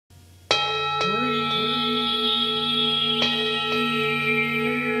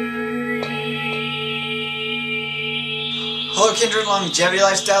Hello kindred longevity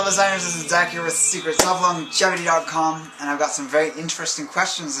lifestyle designers, this is Zach here with secretsoflongevity.com, and I've got some very interesting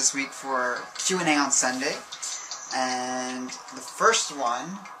questions this week for Q&A on Sunday. And the first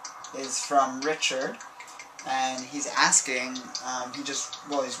one is from Richard, and he's asking, he's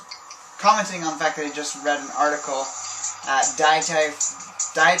commenting on the fact that he just read an article at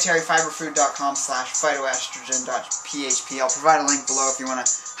dietaryfiberfood.com/phytoestrogen.php. I'll provide a link below if you want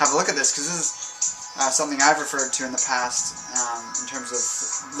to have a look at this, because this is something I've referred to in the past in terms of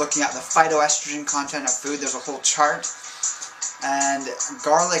looking at the phytoestrogen content of food. There's a whole chart, and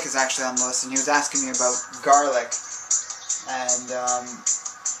garlic is actually on the list, and he was asking me about garlic, and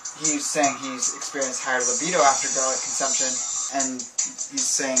he's saying he's experienced higher libido after garlic consumption, and he's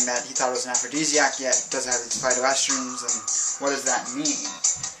saying that he thought it was an aphrodisiac, yet it doesn't have these phytoestrogens, and what does that mean,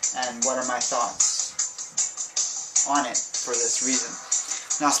 and what are my thoughts on it for this reason.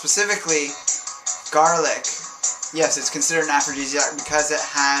 Now specifically, garlic, yes, it's considered an aphrodisiac because it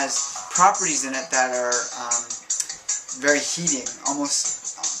has properties in it that are very heating,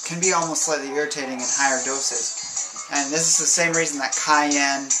 can be almost slightly irritating in higher doses. And this is the same reason that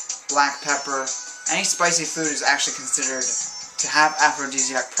cayenne, black pepper, any spicy food is actually considered to have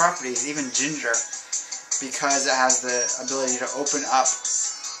aphrodisiac properties, even ginger, because it has the ability to open up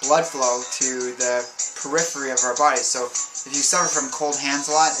blood flow to the periphery of our bodies. So if you suffer from cold hands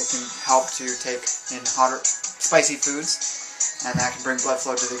a lot, it can help to take in hotter, spicy foods, and that can bring blood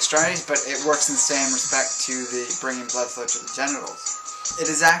flow to the extremities, but it works in the same respect to the bringing blood flow to the genitals. It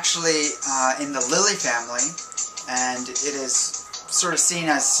is actually in the lily family, and it is sort of seen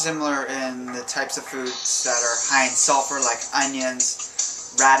as similar in the types of foods that are high in sulfur, like onions,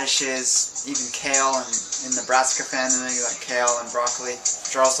 radishes, even kale, and in the brassica family, like kale and broccoli,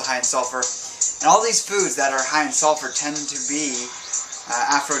 which are also high in sulfur. And all these foods that are high in sulfur tend to be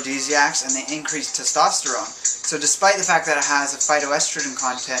aphrodisiacs, and they increase testosterone. So despite the fact that it has a phytoestrogen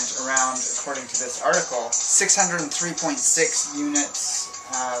content around, according to this article, 603.6 units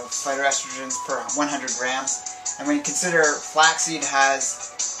of phytoestrogens per 100 grams, and when you consider flaxseed has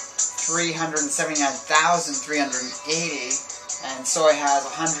 379,380, and soy has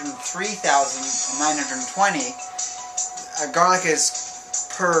 103,920, garlic is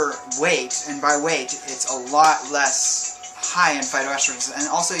per weight, and by weight it's a lot less high in phytoestrogens. And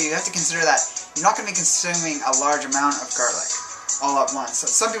also you have to consider that you're not going to be consuming a large amount of garlic all at once. So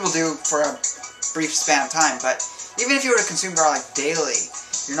some people do for a brief span of time, but even if you were to consume garlic daily,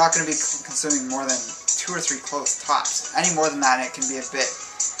 you're not going to be consuming more than 2 or 3 cloves tops. Any more than that, it can be a bit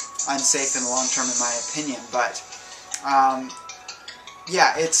unsafe in the long term in my opinion. But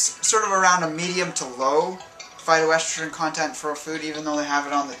yeah, it's sort of around a medium to low phytoestrogen content for a food, even though they have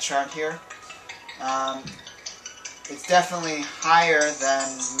it on the chart here. It's definitely higher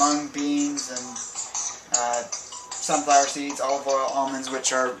than mung beans and sunflower seeds, olive oil, almonds,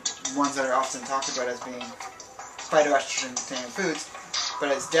 which are ones that are often talked about as being phytoestrogen containing foods,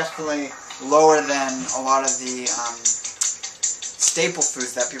 but it's definitely lower than a lot of the staple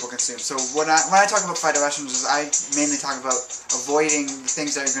foods that people consume. So when I talk about phytoestrogens, I mainly talk about avoiding the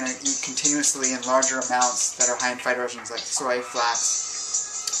things that you're going to eat continuously in larger amounts that are high in phytoestrogens, like soy,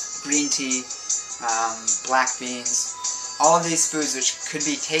 flax, green tea, black beans. All of these foods, which could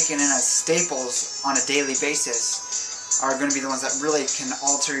be taken in as staples on a daily basis, are going to be the ones that really can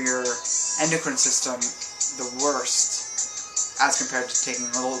alter your endocrine system the worst, as compared to taking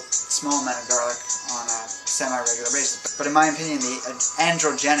a little small amount of garlic on a semi-regular basis. But in my opinion, the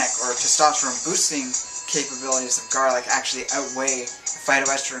androgenic or testosterone boosting capabilities of garlic actually outweigh the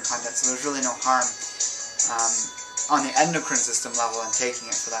phytoestrogen content, so there's really no harm on the endocrine system level in taking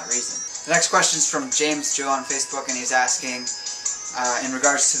it for that reason. The next question is from James Joe on Facebook, and he's asking, in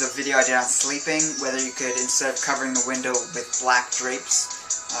regards to the video I did on sleeping, whether you could, instead of covering the window with black drapes,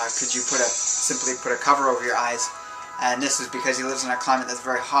 could you simply put a cover over your eyes? And this is because he lives in a climate that's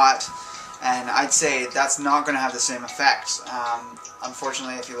very hot, and I'd say that's not going to have the same effect.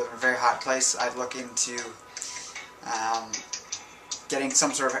 Unfortunately, if you live in a very hot place, I'd look into getting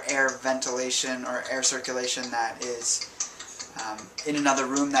some sort of air ventilation or air circulation that is in another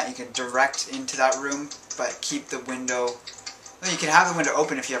room that you can direct into that room, but keep the window. Well, you can have the window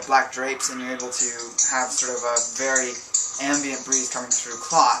open if you have black drapes and you're able to have sort of a very ambient breeze coming through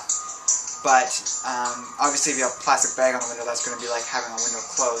cloth. But obviously if you have a plastic bag on the window, that's going to be like having a window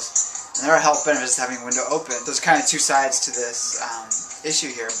closed. And there are health benefits to having a window open. There's kind of two sides to this issue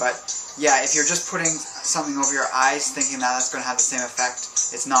here. But yeah, if you're just putting something over your eyes thinking that that's going to have the same effect,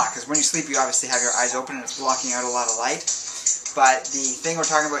 it's not. Because when you sleep, you obviously have your eyes open and it's blocking out a lot of light. But the thing we're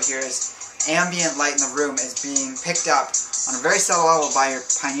talking about here is ambient light in the room is being picked up on a very subtle level by your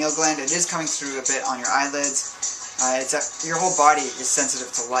pineal gland. It is coming through a bit on your eyelids, Your whole body is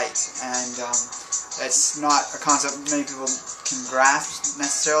sensitive to light, and it's not a concept many people can grasp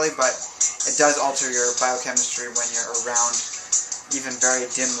necessarily, but it does alter your biochemistry when you're around even very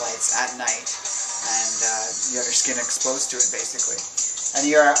dim lights at night, and you have your skin exposed to it, basically. And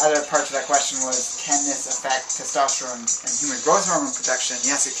your other part to that question was, can this affect testosterone and human growth hormone production?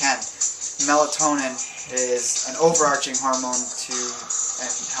 Yes, it can. Melatonin is an overarching hormone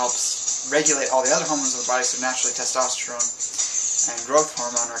and helps regulate all the other hormones of the body, so naturally testosterone and growth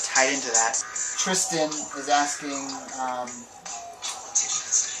hormone are tied into that. Tristan is asking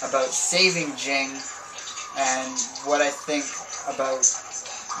about saving Jing and what I think about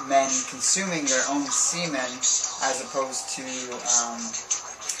men consuming their own semen as opposed to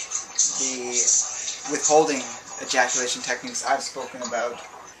the withholding ejaculation techniques I've spoken about.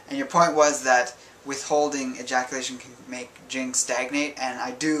 And your point was that withholding ejaculation can make Jing stagnate, and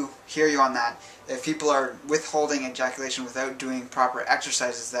I do hear you on that. If people are withholding ejaculation without doing proper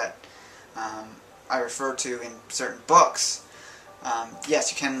exercises that I refer to in certain books,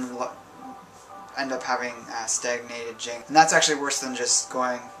 yes, you can end up having stagnated Jing. And that's actually worse than just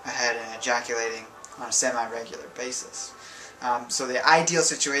going ahead and ejaculating on a semi-regular basis. So the ideal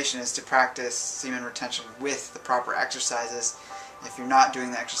situation is to practice semen retention with the proper exercises. If you're not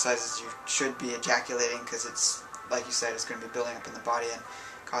doing the exercises, you should be ejaculating, because it's, like you said, it's going to be building up in the body and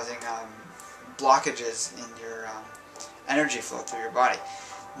causing blockages in your energy flow through your body.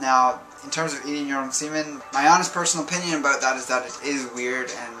 Now, in terms of eating your own semen, my honest personal opinion about that is that it is weird,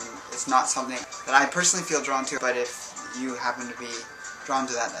 and it's not something that I personally feel drawn to, but if you happen to be drawn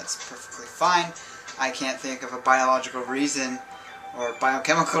to that, that's perfectly fine. I can't think of a biological reason or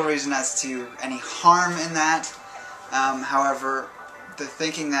biochemical reason as to any harm in that. However, the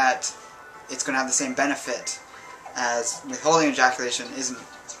thinking that it's going to have the same benefit as withholding ejaculation isn't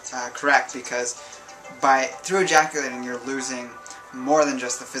correct, because through ejaculating you're losing more than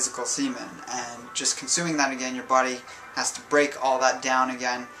just the physical semen, and just consuming that again, your body has to break all that down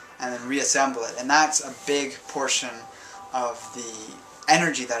again and then reassemble it, and that's a big portion of the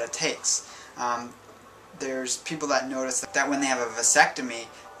energy that it takes. There's people that notice that when they have a vasectomy,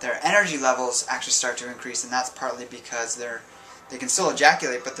 their energy levels actually start to increase, and that's partly because they can still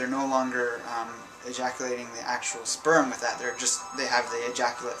ejaculate, but they're no longer ejaculating the actual sperm with that. They have the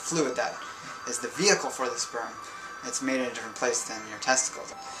ejaculate fluid that is the vehicle for the sperm. It's made in a different place than your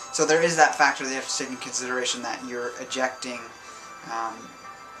testicles. So there is that factor that you have to take into consideration, that you're ejecting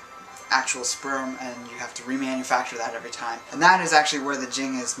actual sperm, and you have to remanufacture that every time. And that is actually where the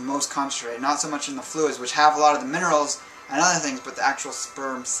Jing is most concentrated, not so much in the fluids, which have a lot of the minerals and other things, but the actual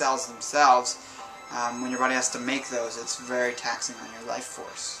sperm cells themselves. When your body has to make those, it's very taxing on your life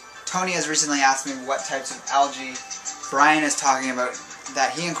force. Tony has recently asked me what types of algae Brian is talking about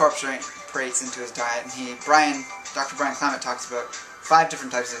that he incorporates into his diet, and Dr. Brian Clement talks about 5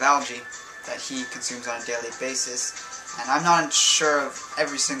 different types of algae that he consumes on a daily basis. And I'm not sure of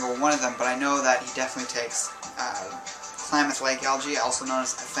every single one of them, but I know that he definitely takes Klamath Lake algae, also known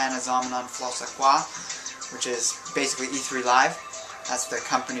as Phytoestrogens flossaquois, which is basically E3 Live. That's the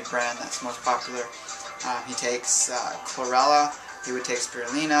company brand that's most popular. He takes chlorella, he would take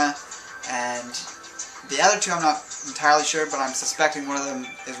spirulina, and the other 2 I'm not entirely sure, but I'm suspecting one of them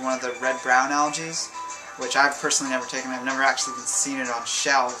is one of the red-brown algae, which I've personally never taken. I've never actually seen it on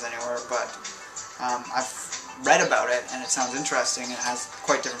shelves anywhere, but I've read about it, and it sounds interesting. It has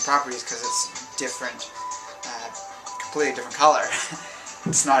quite different properties because it's different, completely different color.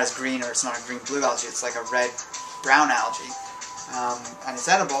 It's not as green, or it's not a green-blue algae, it's like a red-brown algae, and it's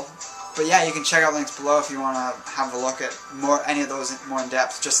edible. But yeah, you can check out links below if you want to have a look at any of those more in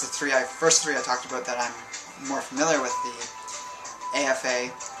depth. Just the first three I talked about that I'm more familiar with: the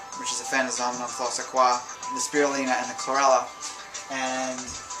AFA, which is the Phytoestrogens flossaquois, the spirulina, and the chlorella. And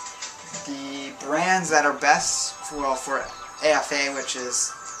the brands that are best for AFA, which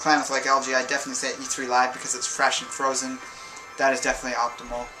is Klamath Lake algae, I definitely say E3 Live, because it's fresh and frozen. That is definitely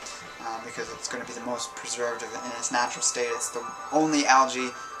optimal, because it's going to be the most preserved in its natural state. It's the only algae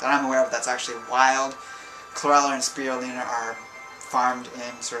that I'm aware of that's actually wild. Chlorella and spirulina are farmed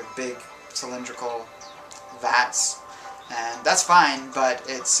in sort of big cylindrical vats, and that's fine, but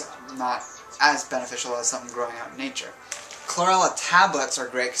it's not as beneficial as something growing out in nature. Chlorella tablets are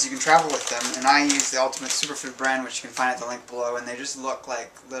great because you can travel with them, and I use the Ultimate Superfood brand, which you can find at the link below, and they just look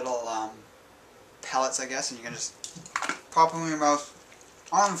like little pellets, I guess, and you can just pop them in your mouth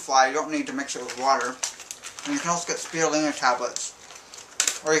on the fly. You don't need to mix it with water. And you can also get spirulina tablets,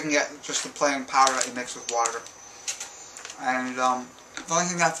 or you can get just the plain powder that you mix with water. And the only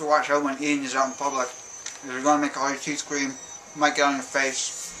thing you have to watch out when eating is out in public is you're going to make all your teeth scream, you might get on your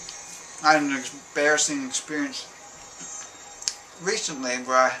face. I had an embarrassing experience recently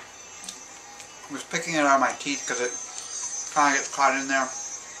where I was picking it out of my teeth because it kind of gets caught in there.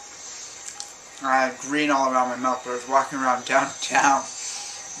 I had green all around my mouth, but I was walking around downtown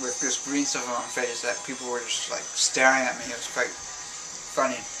with this green stuff on my face that people were just like staring at me. It was quite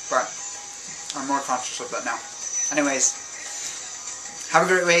funny, but I'm more conscious of that now. Anyways, have a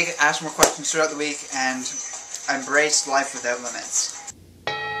great week, ask more questions throughout the week, and embrace life without limits.